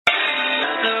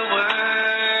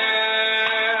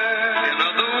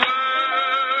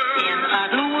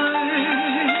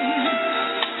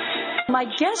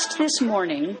My guest this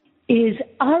morning is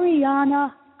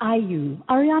Ariana Ayu.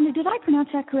 Ariana, did I pronounce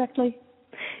that correctly?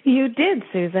 You did,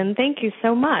 Susan. Thank you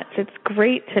so much. It's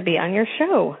great to be on your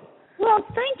show. Well,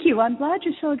 thank you. I'm glad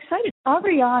you're so excited.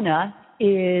 Ariana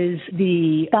is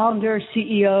the founder,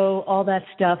 CEO, all that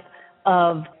stuff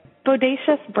of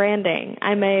Bodacious Branding.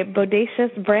 I'm a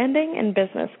Bodacious branding and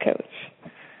business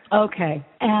coach. Okay.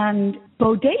 And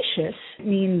bodacious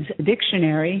means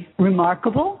dictionary,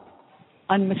 remarkable,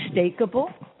 unmistakable,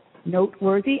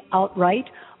 noteworthy, outright,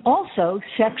 also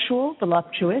sexual,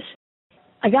 voluptuous.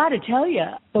 I got to tell you,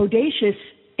 bodacious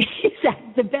is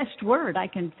the best word I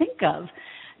can think of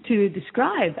to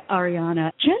describe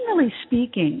Ariana. Generally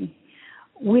speaking,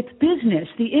 with business,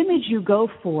 the image you go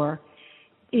for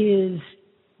is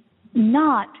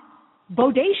not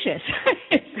bodacious.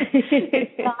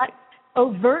 It's not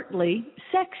overtly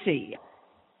sexy.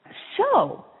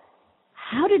 So,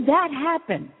 how did that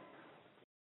happen?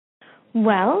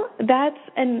 Well, that's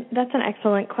an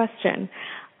excellent question.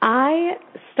 I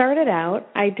started out,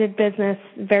 I did business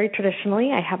very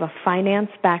traditionally. I have a finance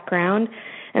background,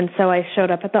 and so I showed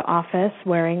up at the office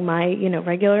wearing my,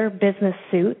 regular business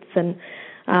suits, and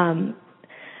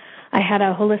I had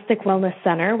a holistic wellness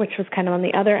center, which was kind of on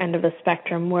the other end of the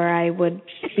spectrum, where I would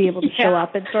be able to show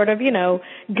up in sort of,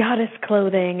 goddess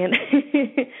clothing. And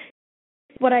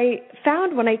what I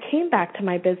found when I came back to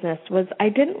my business was I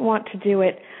didn't want to do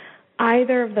it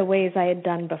either of the ways I had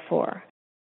done before.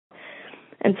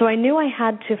 And so I knew I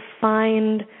had to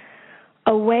find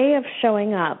a way of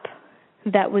showing up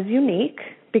that was unique,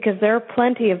 because there are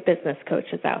plenty of business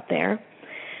coaches out there,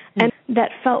 and that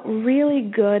felt really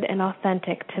good and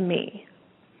authentic to me.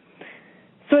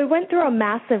 So I went through a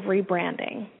massive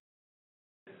rebranding.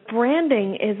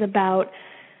 Branding is about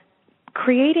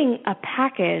creating a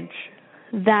package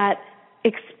that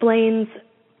explains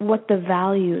what the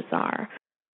values are.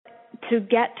 To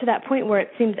get to that point where it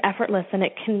seems effortless and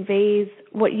it conveys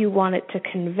what you want it to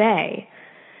convey,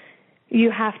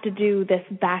 you have to do this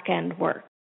back-end work.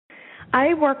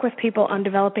 I work with people on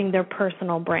developing their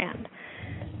personal brand.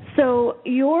 So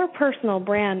your personal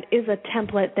brand is a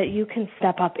template that you can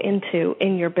step up into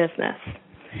in your business.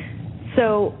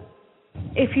 So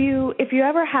if you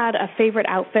ever had a favorite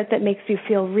outfit that makes you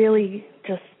feel really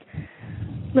just,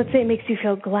 let's say it makes you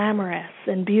feel glamorous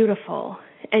and beautiful,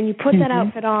 and you put that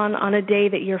outfit on a day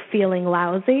that you're feeling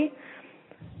lousy,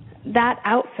 that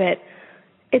outfit,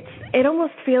 it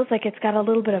almost feels like it's got a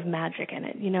little bit of magic in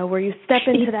it, where you step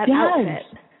into that outfit.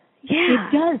 Yeah.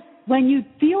 It does. When you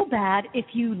feel bad, if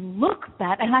you look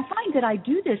bad, and I find that I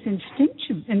do this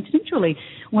instinctually.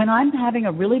 When I'm having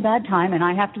a really bad time and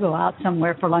I have to go out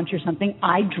somewhere for lunch or something,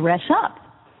 I dress up.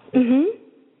 Mm-hmm.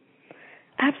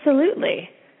 Absolutely.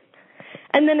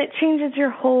 And then it changes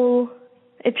your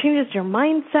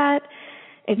mindset.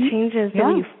 It changes the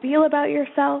way you feel about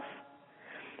yourself.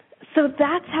 So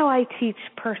that's how I teach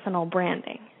personal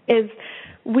branding, is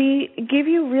we give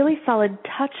you really solid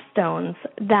touchstones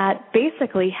that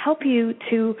basically help you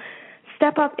to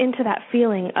step up into that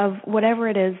feeling of whatever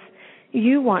it is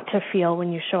you want to feel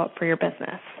when you show up for your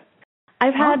business.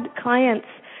 I've had clients,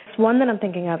 one that I'm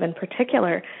thinking of in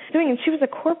particular, and she was a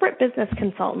corporate business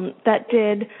consultant that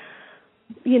did,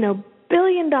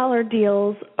 billion-dollar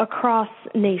deals across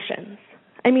nations.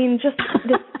 I mean, just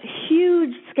this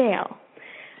huge scale.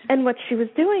 And what she was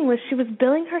doing was she was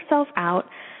billing herself out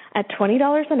at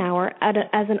 $20 an hour as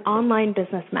an online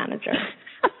business manager.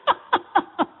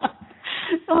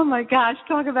 Oh, my gosh.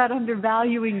 Talk about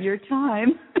undervaluing your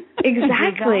time.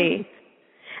 Exactly.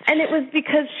 And it was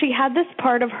because she had this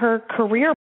part of her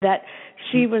career that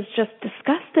she was just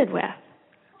disgusted with.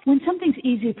 When something's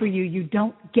easy for you, you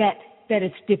don't get that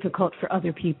it's difficult for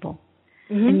other people.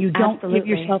 And you don't give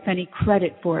yourself any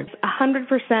credit for it.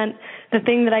 100% the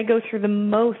thing that I go through the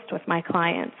most with my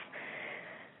clients.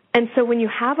 And so when you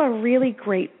have a really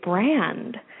great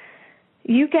brand,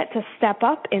 you get to step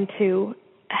up into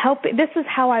helping. This is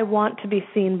how I want to be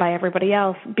seen by everybody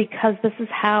else, because this is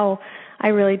how I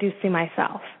really do see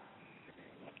myself.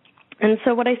 And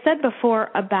so what I said before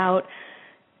about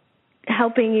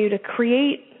helping you to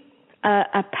create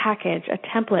a package, a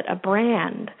template, a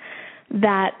brand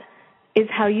that is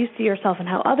how you see yourself and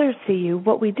how others see you,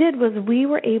 what we did was we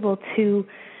were able to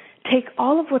take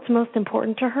all of what's most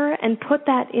important to her and put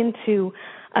that into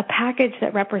a package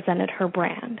that represented her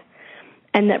brand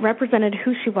and that represented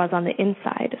who she was on the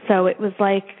inside. So it was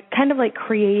kind of like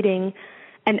creating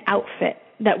an outfit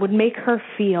that would make her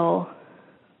feel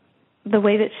the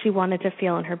way that she wanted to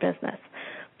feel in her business,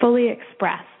 fully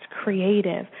expressed,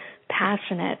 creative,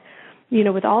 passionate,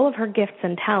 with all of her gifts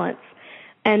and talents.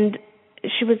 And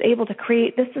she was able to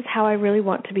create, this is how I really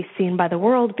want to be seen by the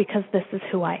world because this is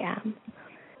who I am.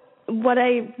 What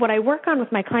I work on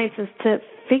with my clients is to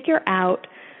figure out,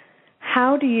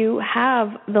 how do you have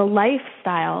the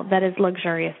lifestyle that is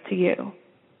luxurious to you?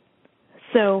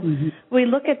 So we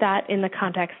look at that in the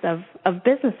context of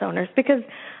business owners, because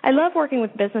I love working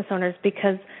with business owners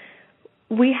because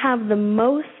we have the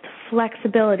most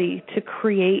flexibility to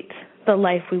create the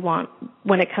life we want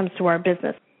when it comes to our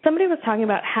business. Somebody was talking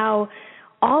about how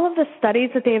all of the studies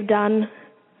that they have done,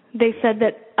 they said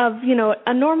that of,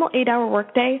 a normal 8-hour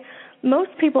workday,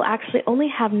 most people actually only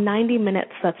have 90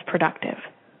 minutes that's productive.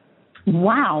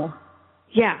 Wow.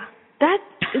 Yeah. That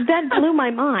blew my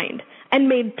mind and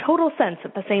made total sense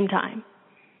at the same time.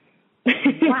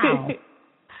 Wow.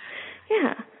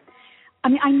 Yeah. I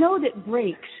mean, I know that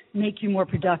breaks make you more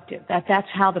productive. That's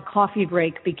how the coffee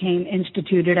break became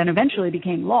instituted and eventually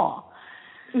became law.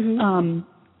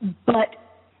 But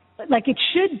like it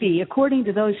should be, according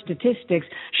to those statistics,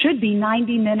 should be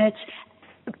 90 minutes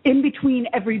in between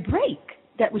every break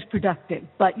that was productive.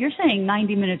 But you're saying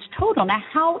 90 minutes total. Now,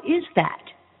 how is that?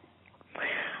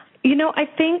 I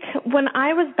think when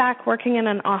I was back working in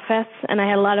an office and I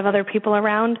had a lot of other people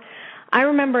around, I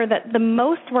remember that the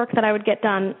most work that I would get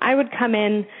done, I would come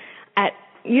in at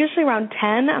usually around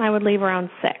 10 and I would leave around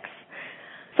 6.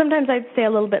 Sometimes I'd stay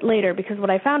a little bit later because what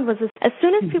I found was as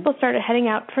soon as people started heading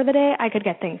out for the day, I could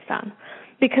get things done.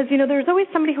 Because, there was always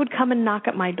somebody who would come and knock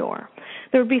at my door.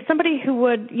 There would be somebody who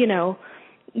would,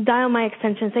 dial my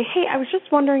extension and say, hey, I was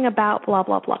just wondering about blah,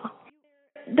 blah, blah.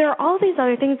 There are all these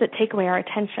other things that take away our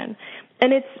attention.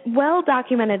 And it's well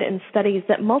documented in studies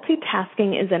that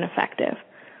multitasking is ineffective.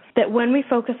 That when we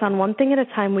focus on one thing at a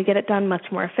time, we get it done much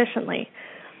more efficiently.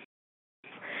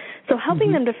 So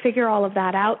helping them to figure all of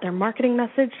that out, their marketing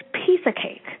message, piece of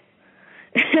cake.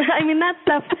 I mean, that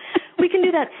stuff, we can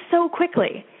do that so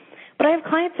quickly. But I have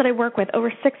clients that I work with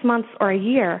over 6 months or a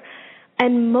year,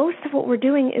 and most of what we're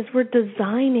doing is we're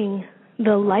designing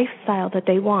the lifestyle that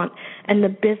they want and the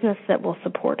business that will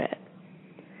support it.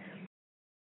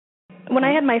 When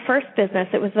I had my first business,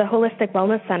 it was the Holistic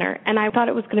Wellness Center, and I thought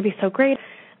it was going to be so great,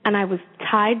 and I was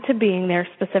tied to being there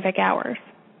specific hours.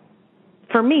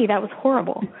 For me, that was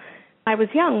horrible. I was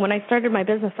young. When I started my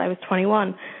business, I was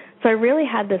 21. So I really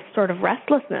had this sort of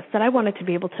restlessness that I wanted to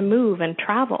be able to move and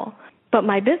travel. But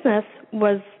my business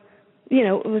was,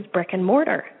 it was brick and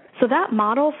mortar. So that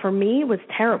model for me was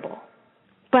terrible.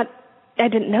 But I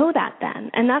didn't know that then.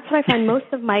 And that's what I find most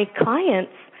of my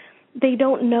clients, they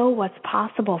don't know what's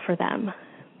possible for them.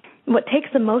 What takes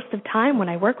the most of time when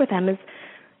I work with them is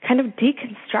kind of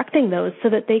deconstructing those so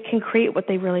that they can create what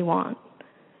they really want.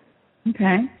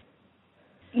 Okay.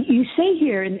 You say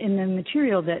here in the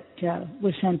material that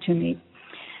was sent to me,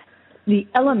 the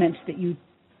elements that you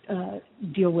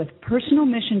deal with: personal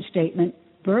mission statement,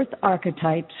 birth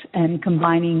archetypes, and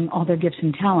combining all their gifts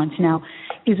and talents. Now,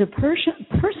 is a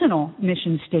personal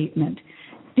mission statement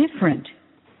different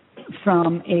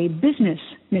from a business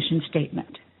mission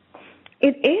statement?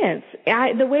 It is.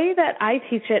 The way that I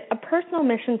teach it, a personal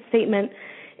mission statement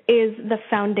is the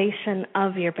foundation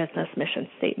of your business mission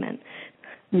statement.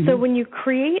 So when you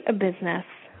create a business,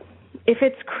 if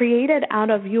it's created out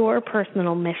of your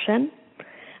personal mission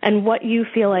and what you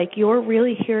feel like you're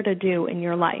really here to do in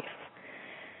your life,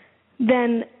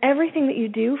 then everything that you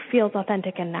do feels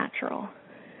authentic and natural.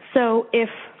 So if,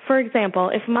 for example,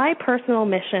 if my personal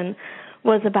mission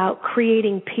was about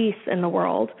creating peace in the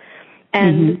world,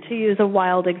 and to use a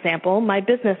wild example, my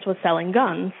business was selling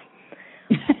guns.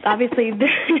 Obviously,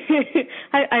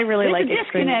 I really like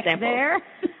extreme examples. There.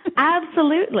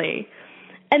 Absolutely.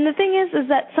 And the thing is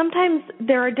that sometimes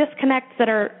there are disconnects that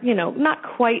are, not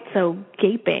quite so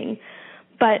gaping,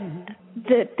 but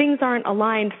the things aren't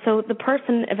aligned, so the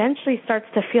person eventually starts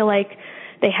to feel like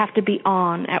they have to be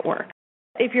on at work.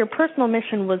 If your personal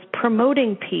mission was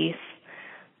promoting peace,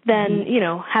 then,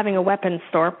 having a weapons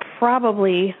store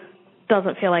probably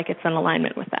doesn't feel like it's in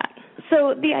alignment with that.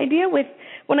 So the idea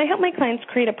when I help my clients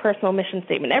create a personal mission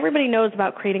statement, everybody knows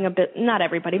about creating not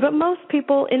everybody, but most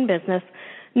people in business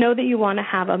know that you want to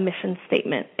have a mission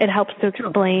statement. It helps to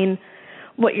explain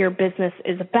what your business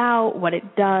is about, what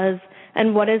it does,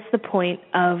 and what is the point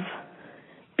of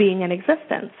being in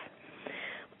existence.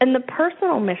 And the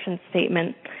personal mission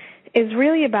statement is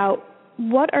really about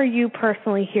what are you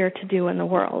personally here to do in the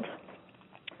world.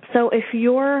 So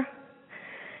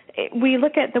we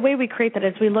look at the way we create that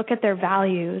is we look at their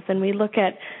values and we look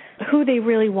at who they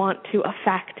really want to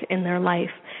affect in their life,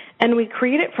 and we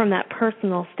create it from that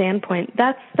personal standpoint.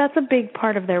 That's a big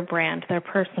part of their brand, their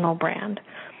personal brand.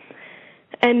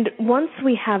 And once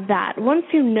we have that, once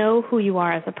you know who you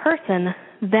are as a person,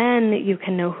 then you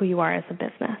can know who you are as a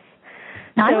business.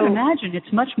 Now, I would imagine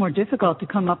it's much more difficult to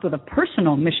come up with a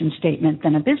personal mission statement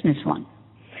than a business one.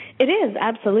 It is,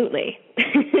 absolutely.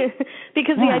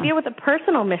 Because the idea with a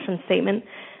personal mission statement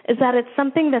is that it's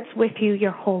something that's with you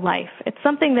your whole life. It's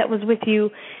something that was with you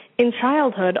in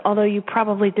childhood, although you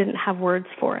probably didn't have words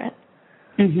for it.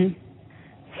 Mm-hmm.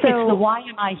 So, it's the why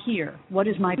am I here? What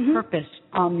is my purpose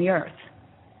on the earth?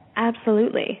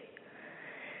 Absolutely.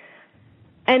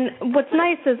 And what's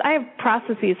nice is I have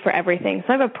processes for everything.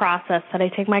 So I have a process that I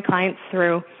take my clients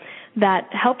through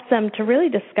that helps them to really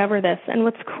discover this. And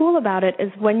what's cool about it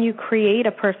is when you create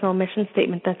a personal mission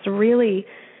statement that's really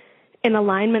in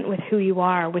alignment with who you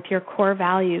are, with your core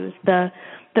values, the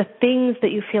things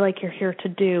that you feel like you're here to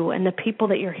do, and the people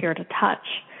that you're here to touch,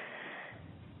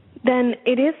 then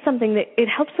it is something that it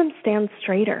helps them stand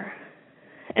straighter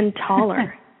and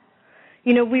taller.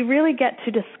 We really get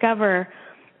to discover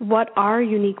what our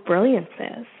unique brilliance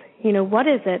is. What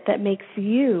is it that makes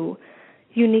you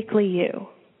uniquely you?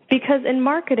 Because in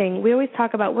marketing, we always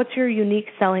talk about what's your unique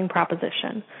selling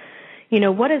proposition.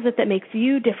 What is it that makes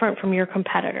you different from your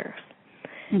competitors?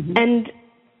 Mm-hmm. And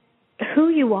who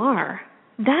you are,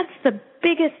 that's the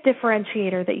biggest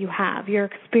differentiator that you have, your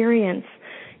experience,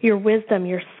 your wisdom,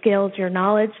 your skills, your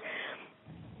knowledge.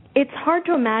 It's hard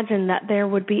to imagine that there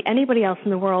would be anybody else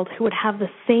in the world who would have the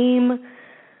same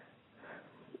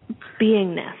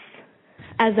beingness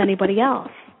as anybody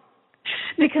else.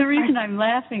 Because the reason I'm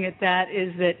laughing at that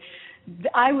is that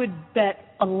I would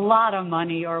bet a lot of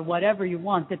money or whatever you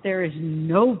want that there is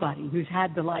nobody who's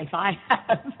had the life I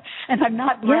have. And I'm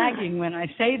not bragging when I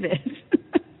say this.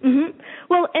 Mm-hmm.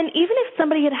 Well, and even if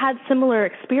somebody had similar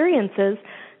experiences,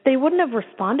 they wouldn't have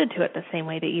responded to it the same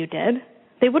way that you did.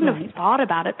 They wouldn't have thought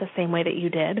about it the same way that you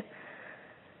did.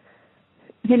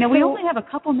 We only have a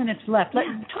couple minutes left. Let's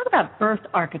talk about birth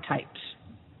archetypes.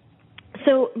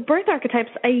 So birth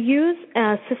archetypes, I use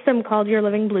a system called Your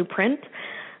Living Blueprint.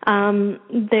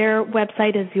 Their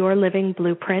website is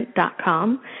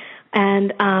yourlivingblueprint.com.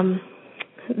 And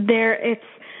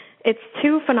it's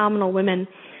two phenomenal women.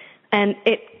 And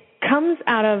it comes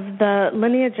out of the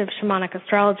lineage of shamanic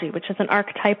astrology, which is an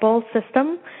archetypal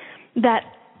system that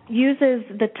uses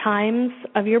the times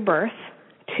of your birth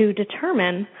to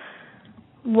determine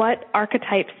what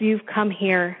archetypes you've come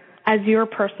here as your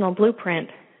personal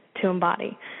blueprint to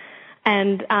embody.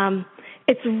 And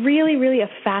it's really, really a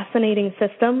fascinating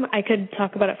system. I could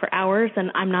talk about it for hours,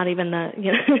 and I'm not even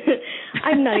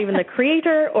I'm not even the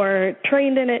creator or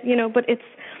trained in it, but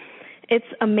it's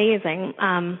amazing.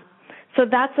 So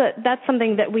that's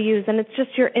something that we use, and it's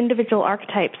just your individual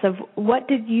archetypes of what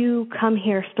did you come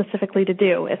here specifically to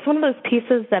do. It's one of those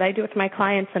pieces that I do with my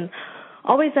clients and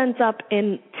always ends up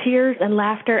in tears and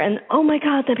laughter and, oh my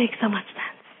God, that makes so much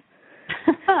sense.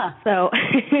 So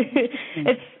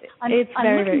I'm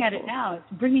very, looking at cool. it now.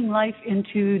 It's bringing new life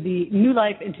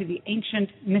into the ancient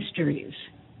mysteries.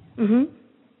 Mm-hmm.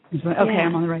 Okay,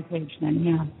 I'm on the right page then,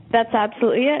 yeah. That's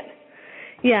absolutely it.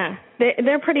 Yeah,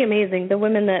 they're pretty amazing. The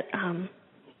women they're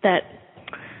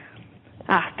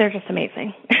just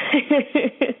amazing.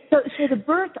 So the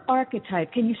birth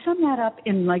archetype, can you sum that up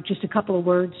in just a couple of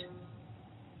words?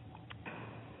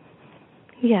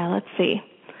 Yeah, let's see.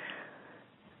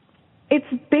 It's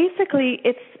basically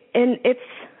it's an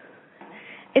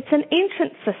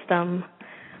ancient system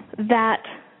that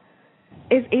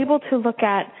is able to look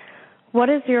at what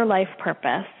is your life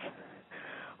purpose.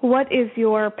 What is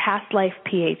your past life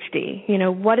PhD?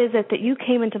 What is it that you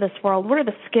came into this world? What are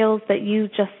the skills that you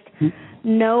just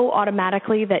know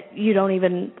automatically that you don't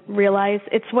even realize?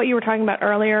 It's what you were talking about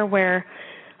earlier where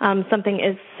something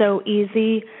is so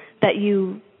easy that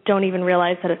you don't even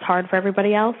realize that it's hard for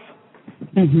everybody else.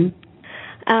 Mm-hmm.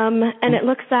 And it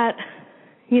looks at,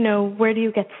 where do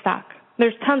you get stuck?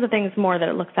 There's tons of things more that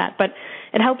it looks at, but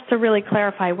it helps to really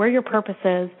clarify where your purpose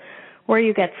is, where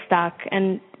you get stuck,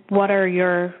 and what are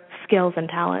your skills and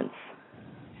talents?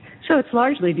 So it's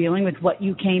largely dealing with what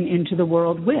you came into the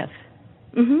world with.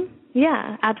 Mm-hmm.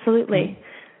 Yeah, absolutely.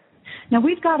 Now,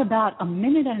 we've got about a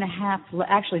minute and a half,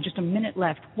 actually just a minute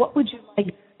left. What would you like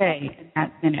to say in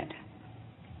that minute?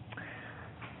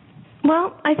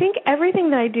 Well, I think everything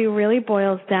that I do really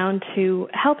boils down to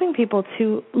helping people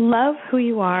to love who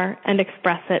you are and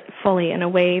express it fully in a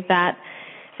way that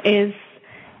is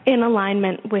in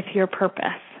alignment with your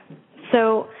purpose.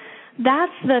 So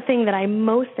that's the thing that I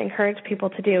most encourage people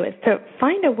to do, is to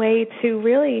find a way to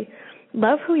really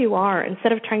love who you are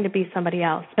instead of trying to be somebody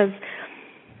else. Because,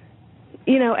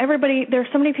 there's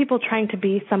so many people trying to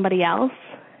be somebody else,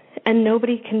 and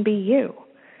nobody can be you.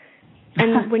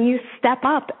 And when you step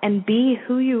up and be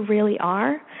who you really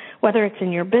are, whether it's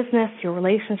in your business, your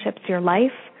relationships, your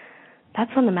life,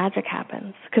 that's when the magic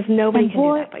happens, because nobody can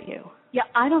do that but you. Yeah,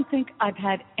 I don't think I've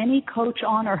had any coach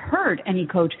on or heard any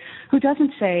coach who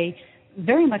doesn't say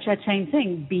very much that same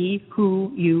thing: be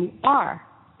who you are.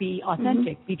 Be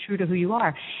authentic, be true to who you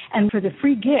are. And for the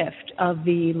free gift of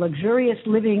the Luxurious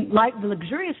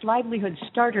Livelihood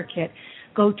Starter Kit,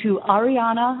 go to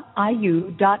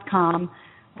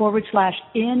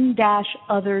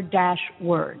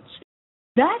arianaiu.com/in-other-words.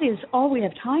 That is all we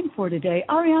have time for today.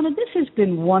 Ariana, this has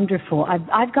been wonderful.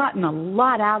 I've gotten a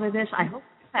lot out of this. I hope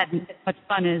you've had as much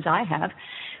fun as I have.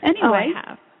 Anyway, I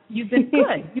have. You've been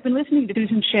good. You've been listening to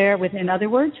Susan Share with In Other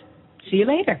Words. See you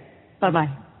later. Bye-bye.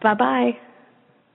 Bye-bye.